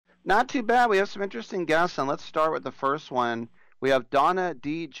Not too bad. We have some interesting guests, and let's start with the first one. We have Donna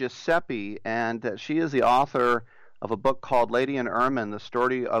Di Giuseppe, and she is the author of a book called Lady and Ermine, the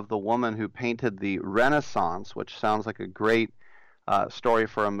story of the woman who painted the Renaissance, which sounds like a great story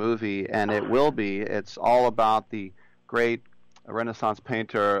for a movie, and it will be. It's all about the great Renaissance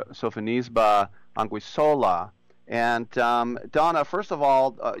painter Sofonisba Anguissola. And Donna, first of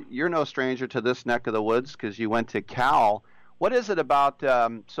all, you're no stranger to this neck of the woods because you went to Cal. What is it about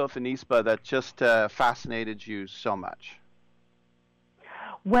Sofonisba that just fascinated you so much?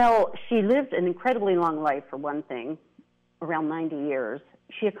 Well, she lived an incredibly long life, for one thing, around 90 years.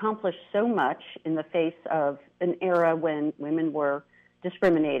 She accomplished so much in the face of an era when women were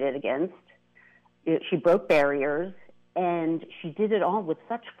discriminated against. She broke barriers, and she did it all with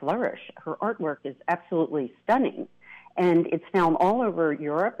such flourish. Her artwork is absolutely stunning, and it's found all over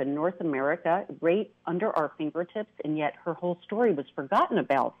Europe and North America, right under our fingertips, and yet her whole story was forgotten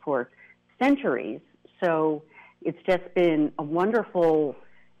about for centuries. So it's just been a wonderful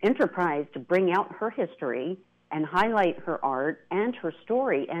enterprise to bring out her history and highlight her art and her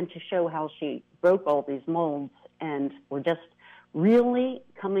story and to show how she broke all these molds, and we're just really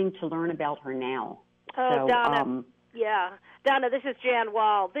coming to learn about her now. Oh, so, Donna. Yeah. Donna, this is Jan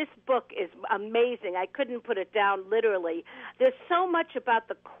Wahl. This book is amazing. I couldn't put it down literally. There's so much about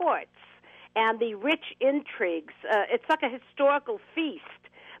the courts and the rich intrigues. It's like a historical feast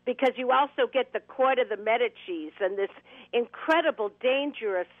because you also get the court of the Medicis and this incredible,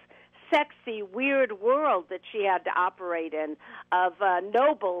 dangerous, sexy, weird world that she had to operate in of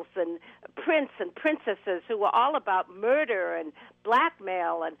nobles and prince and princesses who were all about murder and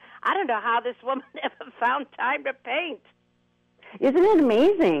blackmail. And I don't know how this woman ever found time to paint. Isn't it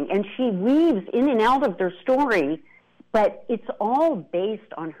amazing? And she weaves in and out of their story, but it's all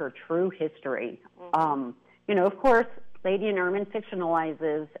based on her true history. Of course, Lady and Ermine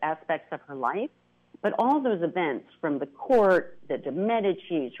fictionalizes aspects of her life, but all those events from the court, the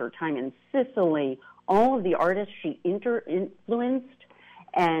Medicis, her time in Sicily, all of the artists she influenced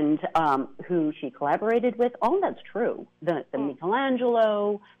and who she collaborated with, all that's true. The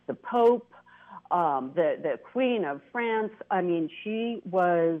Michelangelo, the Pope, the Queen of France. I mean, she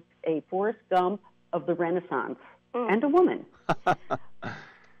was a Forrest Gump of the Renaissance and a woman.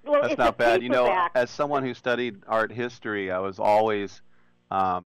 Well, that's not bad. As someone who studied art history, I was always